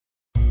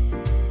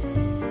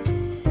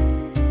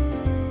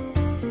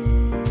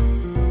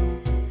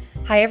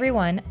Hi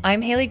everyone,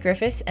 I'm Haley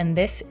Griffiths and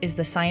this is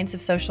The Science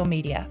of Social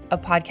Media, a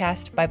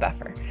podcast by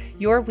Buffer,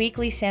 your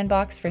weekly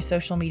sandbox for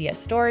social media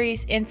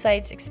stories,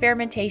 insights,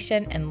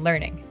 experimentation, and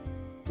learning.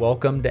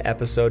 Welcome to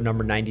episode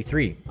number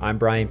 93. I'm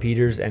Brian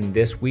Peters, and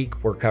this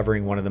week we're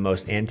covering one of the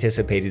most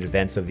anticipated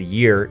events of the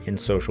year in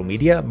social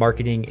media,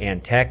 marketing,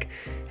 and tech,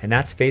 and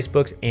that's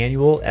Facebook's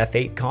annual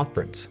F8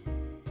 conference.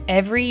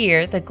 Every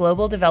year, the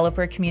global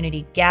developer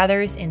community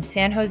gathers in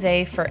San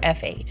Jose for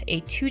F8,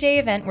 a two-day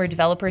event where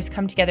developers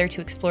come together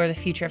to explore the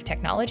future of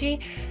technology.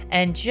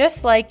 And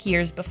just like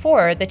years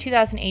before, the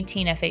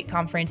 2018 F8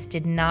 conference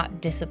did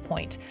not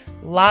disappoint.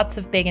 Lots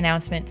of big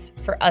announcements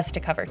for us to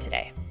cover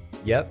today.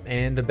 Yep,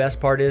 and the best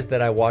part is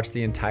that I watched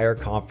the entire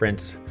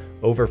conference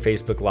over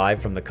Facebook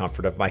Live from the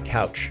comfort of my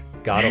couch.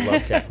 Gotta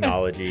love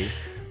technology.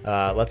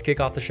 Let's kick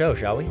off the show,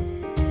 shall we?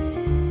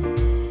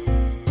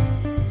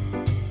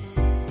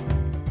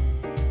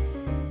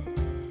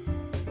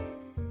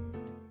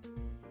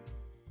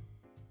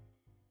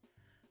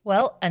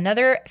 Well,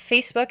 another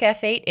Facebook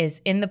F8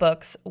 is in the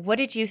books. What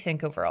did you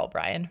think overall,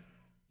 Brian?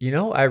 You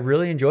know, I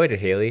really enjoyed it,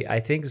 Haley. I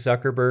think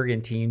Zuckerberg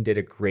and team did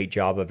a great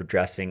job of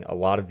addressing a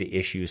lot of the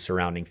issues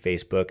surrounding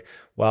Facebook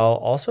while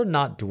also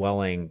not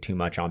dwelling too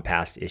much on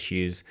past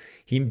issues.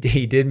 He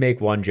did make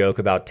one joke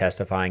about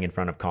testifying in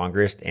front of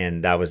Congress,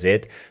 and that was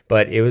it.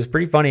 But it was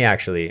pretty funny,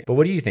 actually. But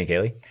what do you think,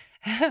 Haley?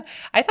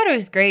 I thought it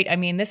was great. I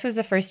mean, this was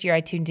the first year I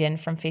tuned in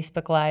from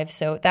Facebook Live,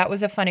 so that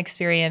was a fun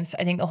experience.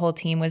 I think the whole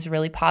team was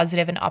really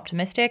positive and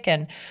optimistic,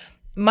 and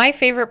my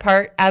favorite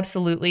part,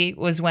 absolutely,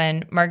 was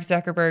when Mark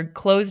Zuckerberg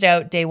closed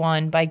out day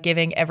one by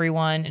giving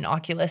everyone an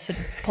Oculus and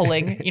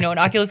pulling, an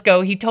Oculus Go.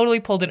 He totally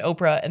pulled an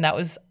Oprah, and that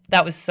was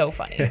so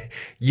funny.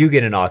 You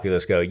get an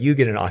Oculus Go. You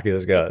get an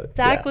Oculus Go.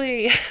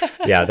 Exactly.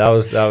 Yeah, that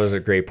was a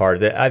great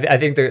part. I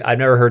think that I've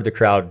never heard the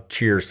crowd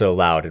cheer so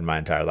loud in my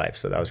entire life,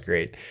 so that was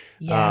great.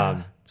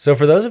 Yeah. So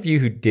for those of you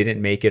who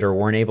didn't make it or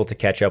weren't able to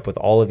catch up with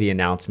all of the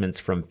announcements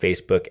from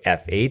Facebook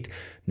F8,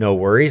 no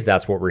worries.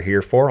 That's what we're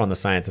here for on the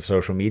Science of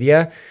Social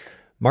Media.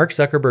 Mark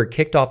Zuckerberg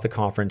kicked off the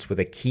conference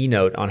with a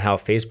keynote on how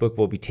Facebook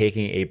will be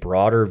taking a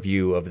broader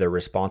view of their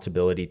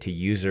responsibility to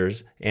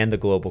users and the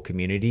global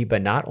community,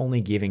 but not only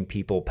giving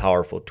people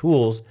powerful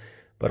tools,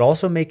 but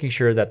also making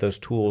sure that those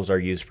tools are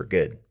used for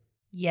good.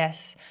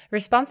 Yes,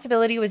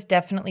 responsibility was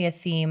definitely a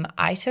theme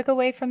I took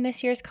away from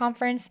this year's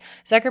conference.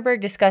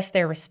 Zuckerberg discussed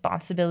their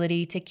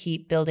responsibility to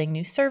keep building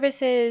new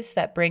services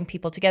that bring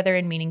people together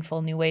in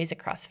meaningful new ways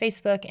across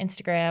Facebook,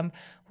 Instagram,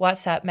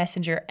 WhatsApp,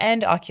 Messenger,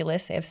 and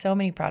Oculus. They have so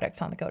many products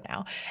on the go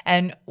now.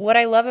 And what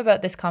I love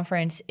about this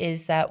conference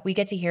is that we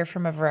get to hear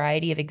from a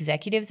variety of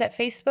executives at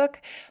Facebook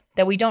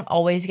that we don't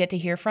always get to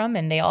hear from,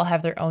 and they all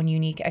have their own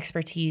unique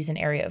expertise and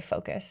area of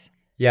focus.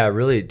 Yeah, I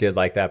really did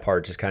like that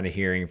part, just kind of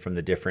hearing from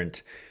the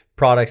different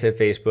products at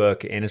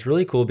Facebook. And it's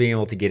really cool being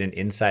able to get an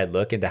inside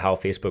look into how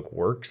Facebook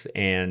works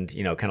and,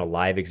 kind of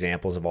live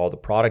examples of all the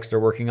products they're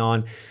working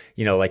on.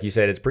 Like you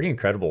said, it's pretty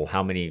incredible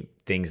how many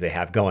things they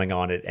have going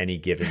on at any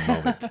given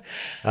moment.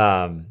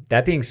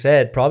 That being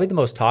said, probably the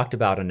most talked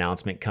about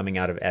announcement coming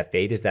out of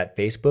F8 is that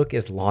Facebook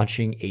is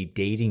launching a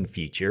dating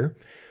feature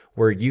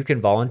where you can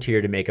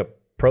volunteer to make a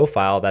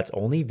profile that's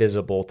only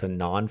visible to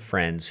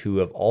non-friends who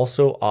have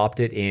also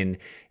opted in,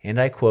 and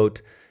I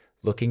quote,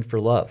 looking for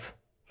love.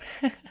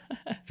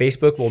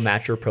 Facebook will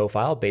match your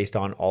profile based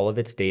on all of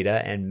its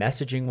data, and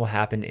messaging will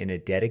happen in a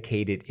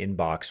dedicated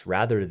inbox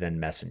rather than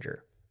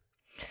Messenger.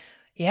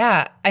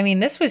 Yeah, I mean,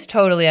 this was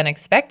totally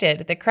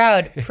unexpected. The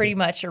crowd pretty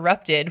much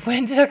erupted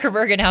when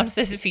Zuckerberg announced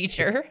this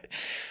feature.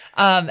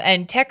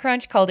 And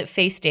TechCrunch called it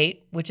Face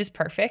Date, which is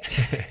perfect.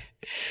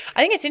 I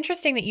think it's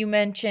interesting that you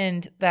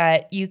mentioned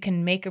that you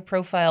can make a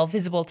profile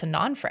visible to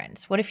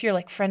non-friends. What if you're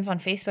like friends on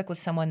Facebook with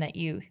someone that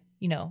you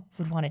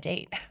would want to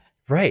date?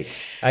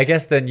 Right. I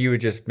guess then you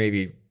would just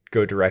maybe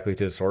go directly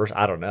to the source.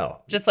 I don't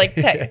know. Just like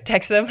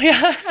text them.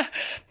 Yeah.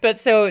 But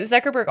so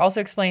Zuckerberg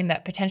also explained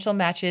that potential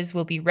matches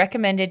will be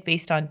recommended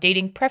based on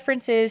dating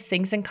preferences,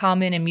 things in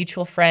common, and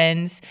mutual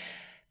friends.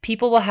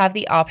 People will have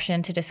the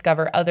option to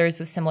discover others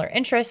with similar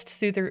interests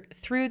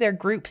through their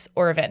groups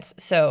or events.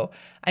 So,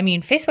 I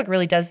mean, Facebook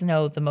really does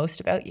know the most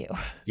about you.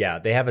 Yeah,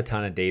 they have a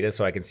ton of data,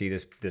 so I can see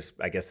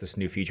this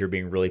new feature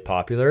being really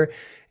popular.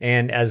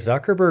 And as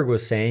Zuckerberg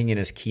was saying in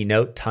his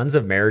keynote, tons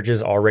of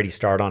marriages already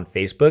start on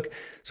Facebook.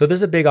 So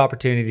there's a big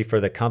opportunity for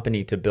the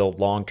company to build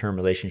long-term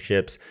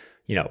relationships,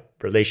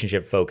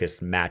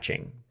 relationship-focused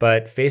matching.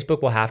 But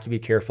Facebook will have to be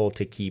careful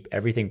to keep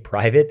everything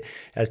private,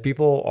 as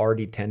people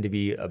already tend to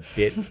be a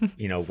bit,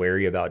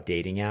 wary about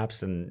dating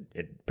apps and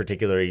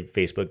particularly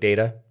Facebook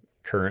data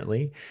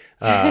currently.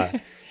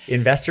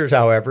 Investors,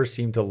 however,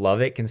 seem to love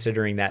it,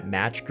 considering that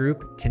Match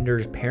Group,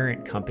 Tinder's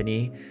parent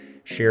company,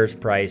 shares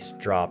price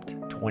dropped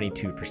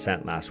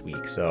 22% last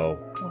week. So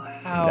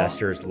wow.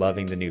 Investors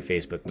loving the new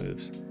Facebook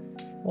moves.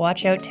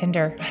 Watch out,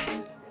 Tinder.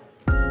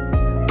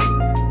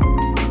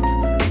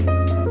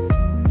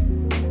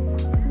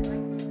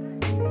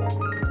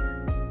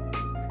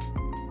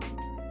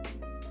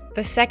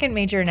 The second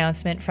major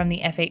announcement from the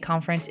F8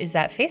 conference is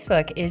that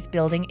Facebook is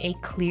building a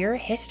clear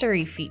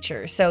history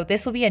feature. So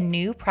this will be a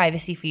new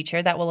privacy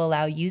feature that will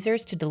allow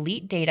users to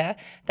delete data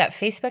that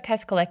Facebook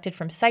has collected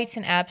from sites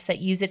and apps that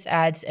use its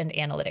ads and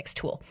analytics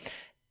tool.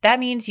 That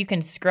means you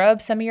can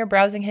scrub some of your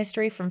browsing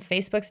history from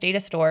Facebook's data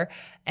store,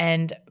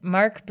 and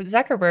Mark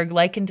Zuckerberg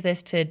likened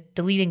this to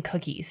deleting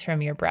cookies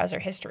from your browser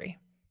history.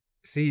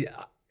 See,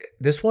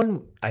 this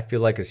one I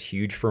feel like is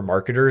huge for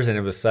marketers, and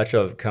it was such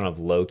a kind of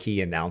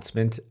low-key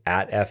announcement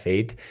at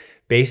F8.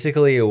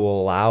 Basically, it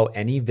will allow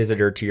any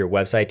visitor to your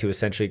website to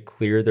essentially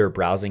clear their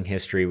browsing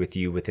history with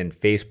you within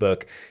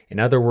Facebook. In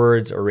other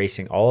words,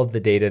 erasing all of the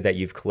data that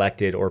you've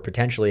collected or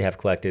potentially have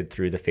collected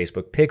through the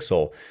Facebook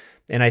Pixel.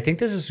 And I think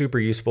this is super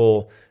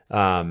useful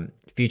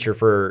feature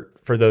for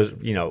those,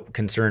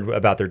 concerned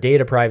about their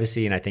data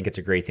privacy. And I think it's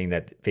a great thing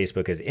that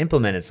Facebook has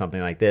implemented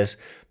something like this.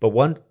 But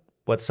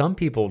what some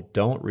people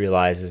don't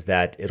realize is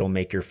that it'll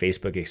make your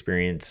Facebook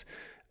experience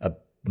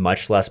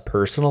much less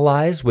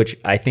personalized, which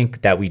I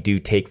think that we do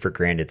take for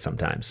granted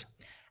sometimes.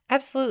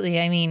 Absolutely.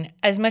 I mean,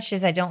 as much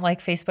as I don't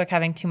like Facebook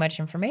having too much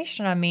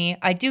information on me,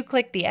 I do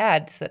click the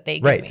ads that they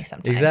give me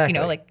sometimes.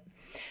 Exactly.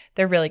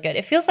 They're really good.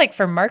 It feels like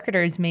for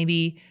marketers,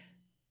 maybe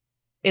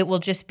it will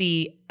just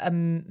be a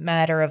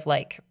matter of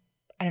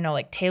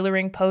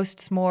tailoring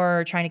posts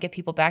more, trying to get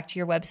people back to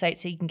your website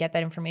so you can get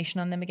that information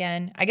on them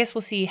again. I guess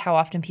we'll see how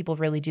often people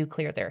really do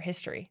clear their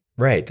history.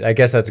 Right. I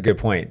guess that's a good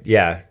point.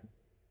 Yeah.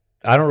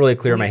 I don't really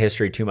clear my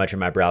history too much in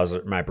my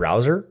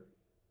browser.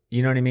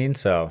 You know what I mean?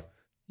 So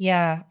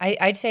yeah,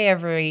 I'd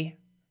say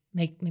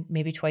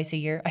maybe twice a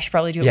year. I should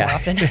probably do it more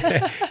often.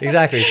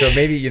 Exactly. So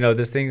maybe,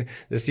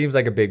 this seems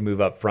like a big move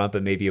up front,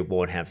 but maybe it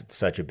won't have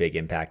such a big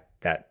impact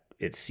that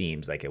it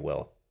seems like it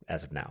will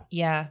as of now.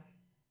 Yeah,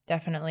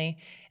 definitely.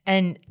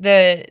 And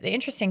the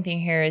interesting thing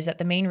here is that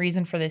the main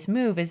reason for this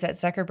move is that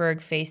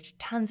Zuckerberg faced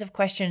tons of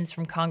questions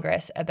from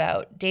Congress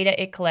about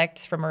data it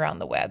collects from around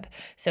the web.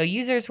 So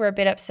users were a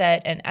bit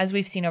upset. And as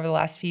we've seen over the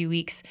last few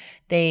weeks,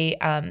 they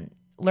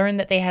learned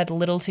that they had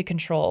little to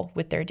control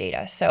with their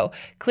data. So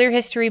clear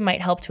history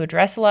might help to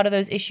address a lot of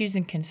those issues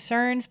and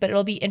concerns, but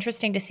it'll be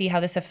interesting to see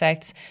how this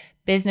affects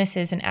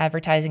businesses and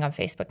advertising on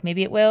Facebook.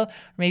 Maybe it will, or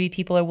maybe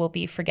people will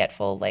be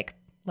forgetful, like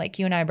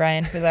you and I,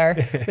 Brian,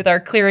 with our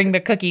clearing the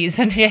cookies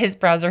and his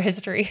browser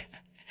history.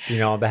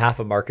 On behalf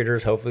of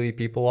marketers, hopefully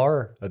people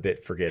are a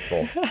bit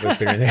forgetful with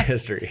clearing their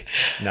history.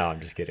 No, I'm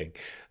just kidding.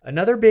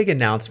 Another big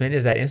announcement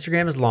is that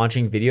Instagram is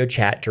launching video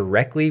chat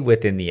directly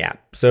within the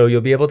app. So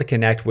you'll be able to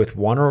connect with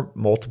one or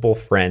multiple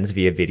friends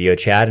via video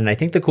chat. And I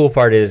think the cool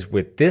part is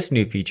with this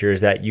new feature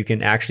is that you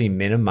can actually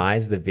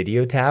minimize the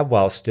video tab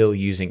while still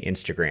using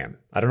Instagram.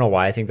 I don't know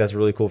why I think that's a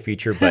really cool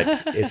feature, but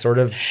it sort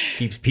of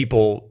keeps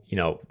people,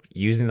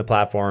 using the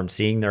platform,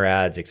 seeing their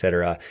ads,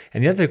 etc.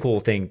 And the other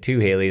cool thing too,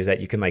 Haley, is that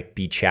you can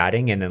be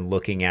chatting and then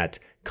looking at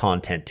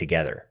content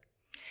together.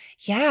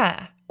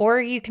 Yeah.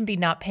 Or you can be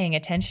not paying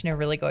attention and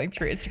really going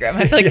through Instagram.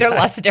 I feel like there are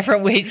lots of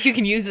different ways you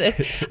can use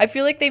this. I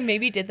feel like they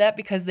maybe did that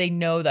because they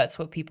know that's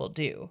what people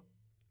do.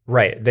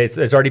 Right.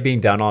 It's already being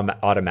done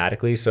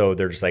automatically. So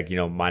they're just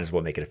might as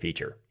well make it a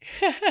feature.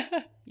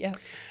 Yeah.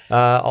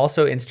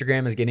 Also,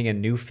 Instagram is getting a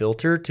new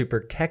filter to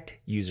protect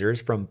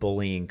users from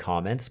bullying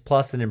comments,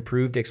 plus an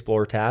improved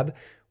Explore tab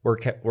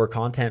where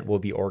content will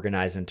be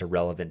organized into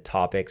relevant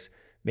topics,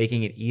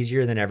 making it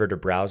easier than ever to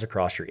browse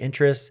across your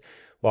interests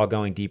while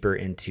going deeper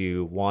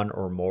into one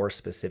or more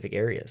specific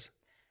areas.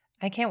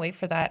 I can't wait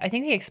for that. I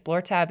think the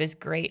Explore tab is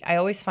great. I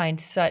always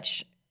find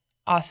such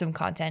awesome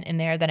content in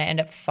there that I end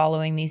up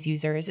following these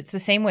users. It's the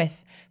same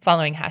with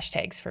following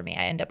hashtags for me.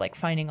 I end up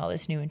finding all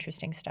this new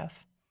interesting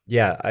stuff.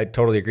 Yeah, I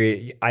totally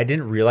agree. I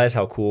didn't realize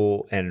how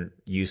cool and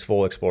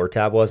useful Explore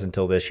tab was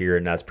until this year,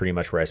 and that's pretty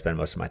much where I spend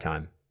most of my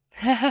time.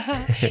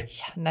 Yeah,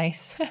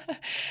 nice. All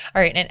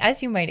right, and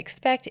as you might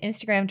expect,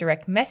 Instagram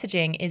direct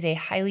messaging is a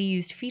highly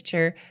used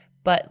feature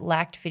but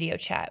lacked video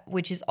chat,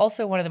 which is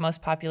also one of the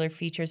most popular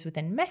features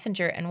within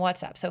Messenger and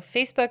WhatsApp. So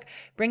Facebook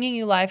bringing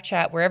you live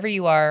chat wherever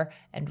you are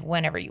and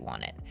whenever you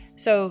want it.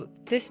 So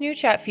this new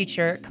chat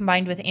feature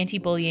combined with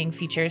anti-bullying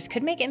features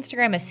could make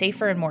Instagram a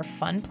safer and more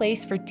fun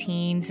place for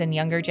teens and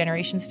younger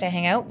generations to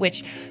hang out,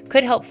 which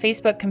could help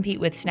Facebook compete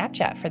with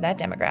Snapchat for that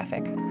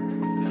demographic.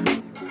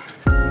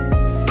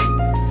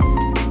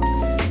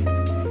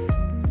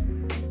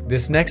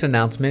 This next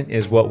announcement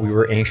is what we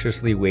were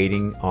anxiously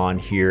waiting on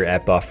here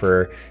at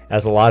Buffer,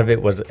 as a lot of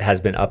it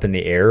has been up in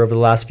the air over the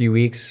last few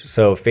weeks.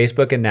 So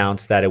Facebook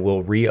announced that it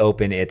will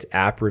reopen its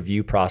app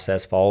review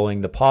process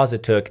following the pause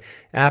it took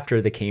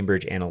after the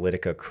Cambridge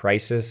Analytica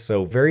crisis.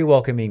 So very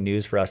welcoming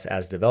news for us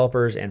as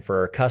developers and for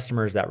our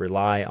customers that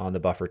rely on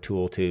the Buffer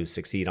tool to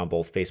succeed on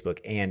both Facebook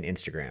and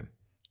Instagram.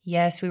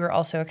 Yes, we were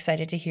also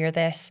excited to hear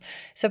this.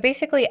 So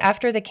basically,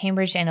 after the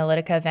Cambridge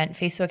Analytica event,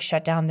 Facebook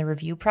shut down the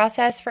review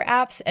process for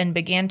apps and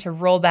began to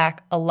roll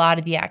back a lot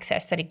of the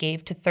access that it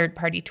gave to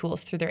third-party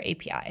tools through their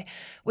API,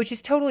 which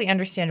is totally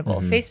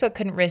understandable. Facebook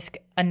couldn't risk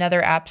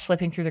another app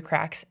slipping through the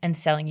cracks and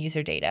selling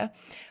user data.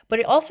 But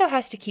it also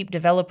has to keep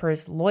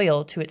developers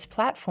loyal to its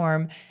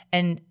platform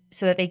and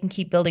so that they can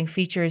keep building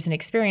features and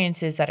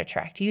experiences that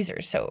attract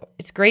users. So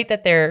it's great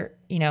that they're,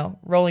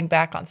 rolling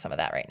back on some of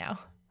that right now.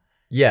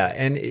 Yeah,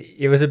 and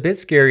it was a bit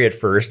scary at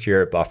first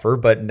here at Buffer,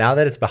 but now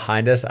that it's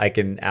behind us, I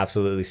can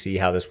absolutely see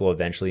how this will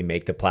eventually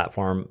make the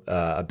platform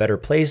a better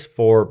place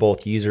for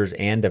both users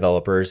and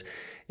developers.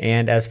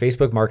 And as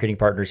Facebook marketing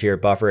partners here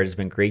at Buffer, it has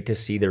been great to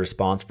see the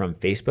response from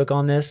Facebook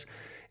on this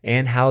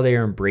and how they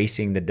are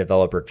embracing the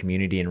developer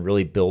community and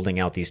really building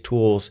out these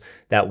tools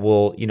that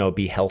will,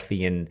 be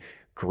healthy and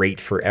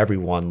great for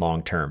everyone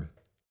long term.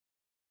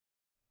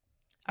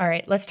 All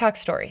right, let's talk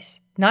stories.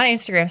 Not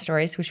Instagram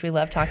stories, which we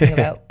love talking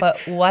about, but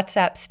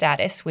WhatsApp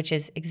status, which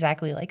is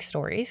exactly like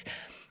stories.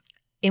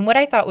 In what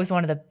I thought was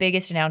one of the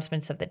biggest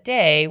announcements of the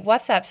day,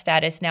 WhatsApp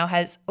status now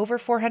has over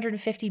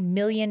 450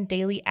 million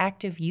daily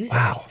active users.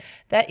 Wow.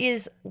 That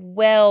is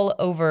well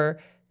over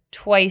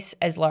twice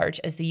as large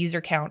as the user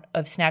count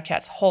of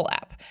Snapchat's whole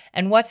app.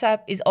 And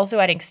WhatsApp is also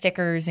adding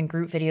stickers and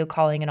group video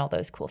calling and all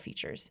those cool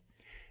features.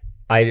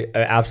 I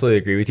absolutely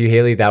agree with you,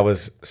 Haley. That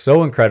was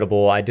so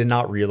incredible. I did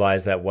not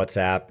realize that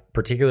WhatsApp,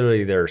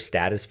 particularly their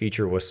status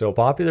feature, was so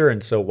popular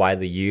and so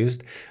widely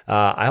used.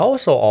 I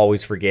also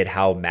always forget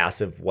how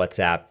massive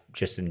WhatsApp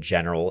just in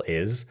general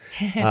is.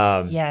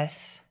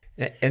 Yes.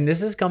 And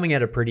this is coming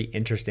at a pretty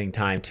interesting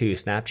time too.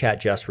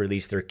 Snapchat just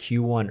released their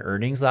Q1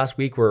 earnings last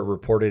week where it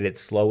reported its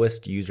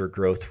slowest user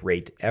growth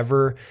rate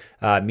ever.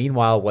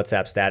 Meanwhile,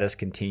 WhatsApp status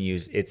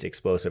continues its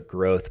explosive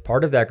growth.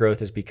 Part of that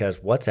growth is because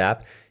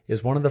WhatsApp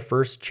is one of the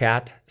first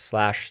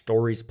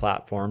chat/stories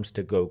platforms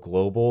to go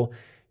global,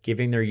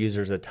 giving their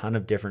users a ton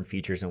of different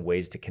features and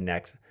ways to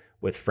connect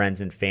with friends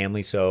and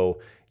family.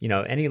 So,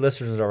 any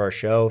listeners of our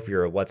show, if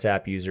you're a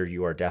WhatsApp user,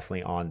 you are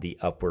definitely on the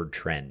upward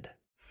trend.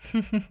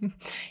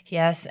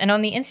 Yes. And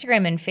on the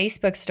Instagram and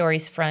Facebook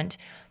stories front,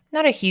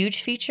 not a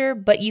huge feature,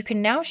 but you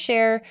can now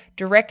share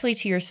directly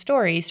to your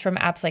stories from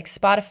apps like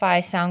Spotify,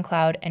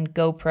 SoundCloud, and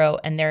GoPro,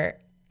 and they're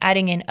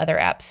adding in other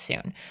apps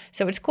soon.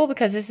 So it's cool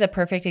because this is a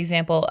perfect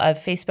example of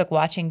Facebook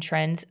watching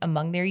trends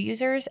among their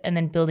users and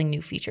then building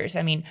new features.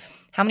 I mean,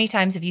 how many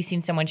times have you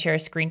seen someone share a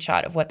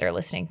screenshot of what they're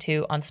listening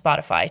to on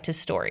Spotify to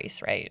stories,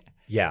 right?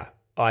 Yeah.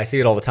 I see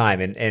it all the time.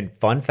 And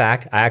fun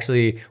fact, I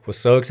actually was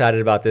so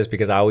excited about this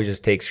because I always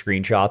just take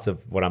screenshots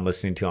of what I'm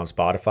listening to on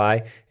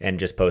Spotify and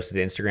just post it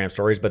to Instagram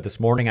stories. But this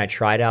morning I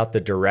tried out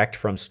the direct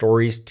from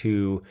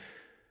Spotify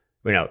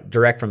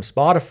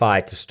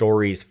to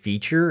stories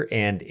feature,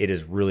 and it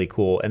is really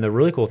cool. And the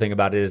really cool thing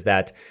about it is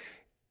that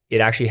it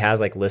actually has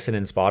like listen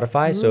in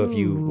Spotify. Ooh. So if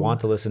you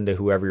want to listen to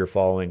whoever you're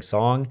following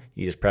song,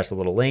 you just press a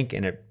little link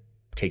and it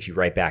takes you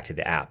right back to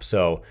the app.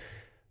 So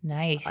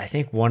nice. I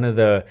think one of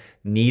the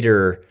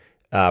neater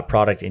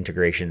product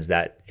integrations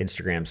that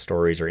Instagram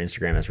stories or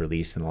Instagram has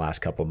released in the last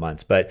couple of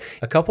months. But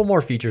a couple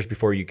more features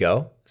before you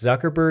go.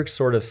 Zuckerberg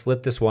sort of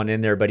slipped this one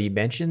in there, but he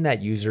mentioned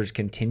that users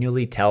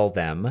continually tell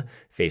them,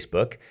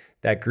 Facebook,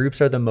 that groups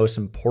are the most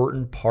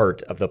important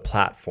part of the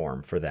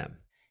platform for them.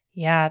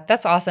 Yeah,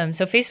 that's awesome.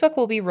 So Facebook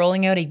will be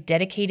rolling out a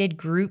dedicated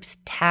groups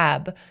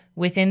tab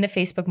within the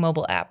Facebook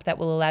mobile app that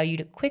will allow you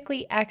to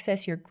quickly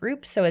access your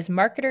group. So as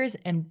marketers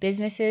and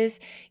businesses,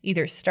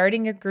 either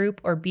starting a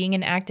group or being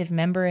an active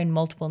member in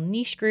multiple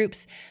niche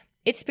groups,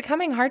 it's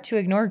becoming hard to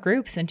ignore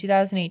groups in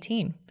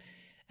 2018.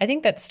 I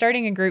think that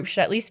starting a group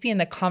should at least be in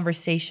the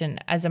conversation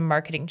as a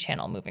marketing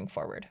channel moving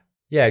forward.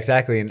 Yeah,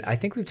 exactly. And I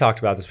think we've talked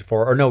about this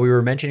before, or no, we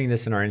were mentioning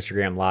this in our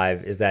Instagram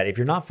live, is that if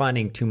you're not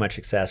finding too much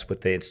success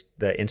with the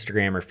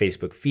Instagram or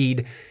Facebook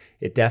feed,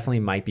 it definitely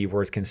might be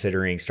worth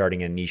considering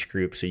starting a niche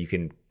group so you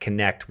can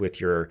connect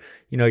with your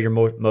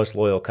most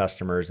loyal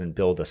customers and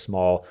build a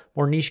small,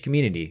 more niche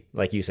community,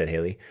 like you said,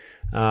 Haley.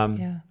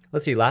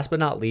 Let's see, last but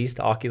not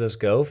least, Oculus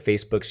Go,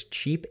 Facebook's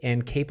cheap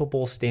and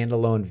capable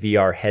standalone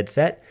VR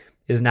headset,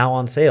 is now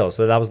on sale.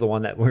 So that was the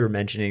one that we were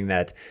mentioning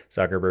that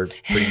Zuckerberg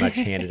pretty much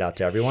handed out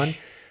to everyone.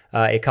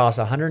 It costs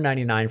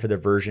 $199 for the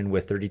version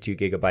with 32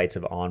 gigabytes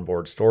of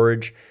onboard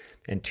storage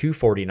and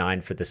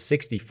 $249 for the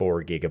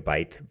 64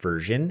 gigabyte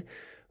version,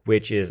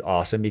 which is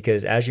awesome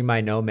because, as you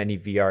might know, many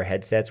VR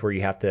headsets where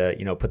you have to,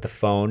 put the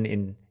phone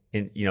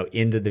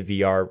into the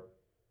VR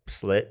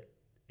slit,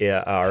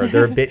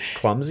 they're a bit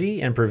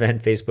clumsy and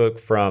prevent Facebook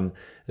from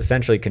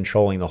essentially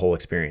controlling the whole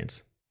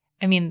experience.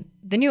 I mean,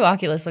 the new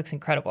Oculus looks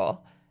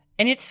incredible,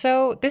 and this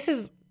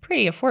is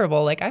pretty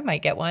affordable. Like, I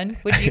might get one.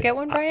 Would you get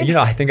one, Brian?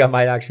 I think I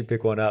might actually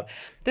pick one up.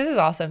 This is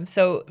awesome.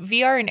 So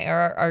VR and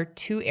AR are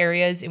two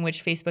areas in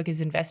which Facebook is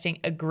investing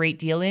a great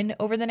deal in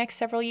over the next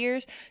several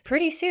years.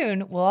 Pretty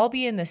soon, we'll all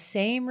be in the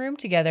same room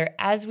together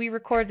as we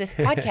record this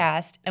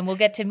podcast, and we'll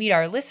get to meet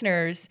our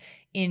listeners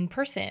in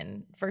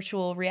person,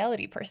 virtual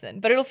reality person,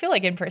 but it'll feel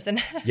like in person.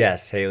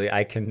 Yes, Haley,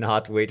 I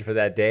cannot wait for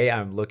that day.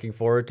 I'm looking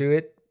forward to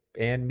it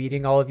and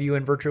meeting all of you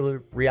in virtual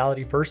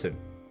reality person.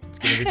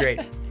 going to be great.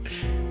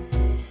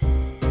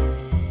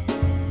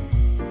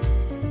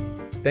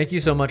 Thank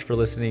you so much for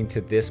listening to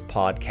this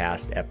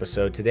podcast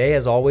episode today.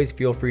 As always,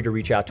 feel free to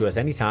reach out to us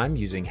anytime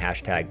using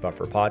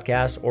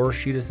 #BufferPodcast or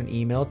shoot us an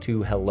email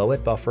to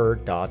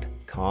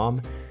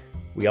hello@buffer.com.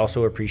 We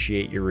also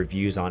appreciate your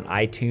reviews on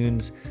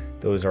iTunes.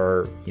 Those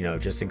are,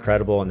 just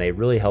incredible, and they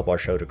really help our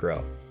show to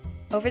grow.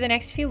 Over the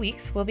next few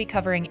weeks, we'll be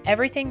covering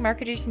everything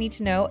marketers need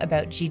to know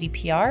about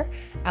GDPR,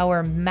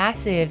 our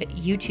massive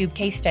YouTube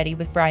case study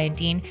with Brian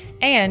Dean,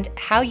 and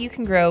how you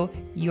can grow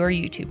your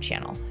YouTube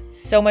channel.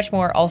 So much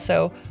more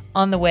also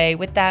on the way.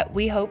 With that,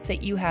 we hope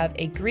that you have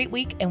a great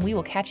week, and we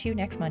will catch you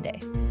next Monday.